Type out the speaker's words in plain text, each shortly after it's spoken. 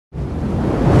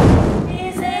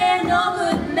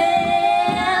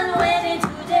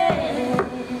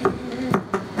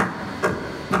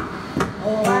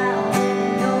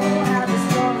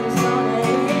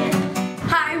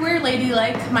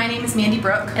name's Mandy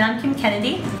Brooke. And I'm Kim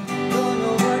Kennedy.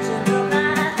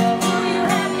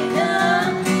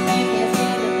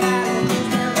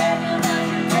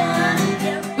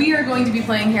 We are going to be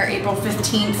playing here April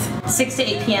 15th. 6 to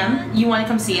 8 p.m. You want to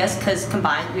come see us because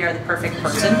combined we are the perfect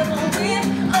person.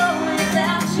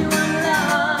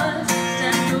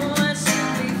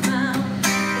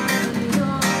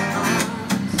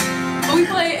 We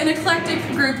play an eclectic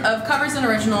group of covers and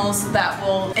originals that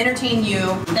will entertain you.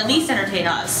 At least entertain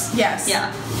us. Yes.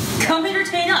 Yeah. Come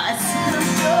entertain us.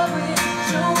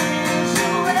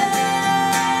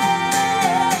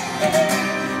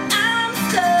 I'm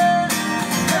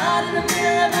stuck in the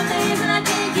middle of my days and I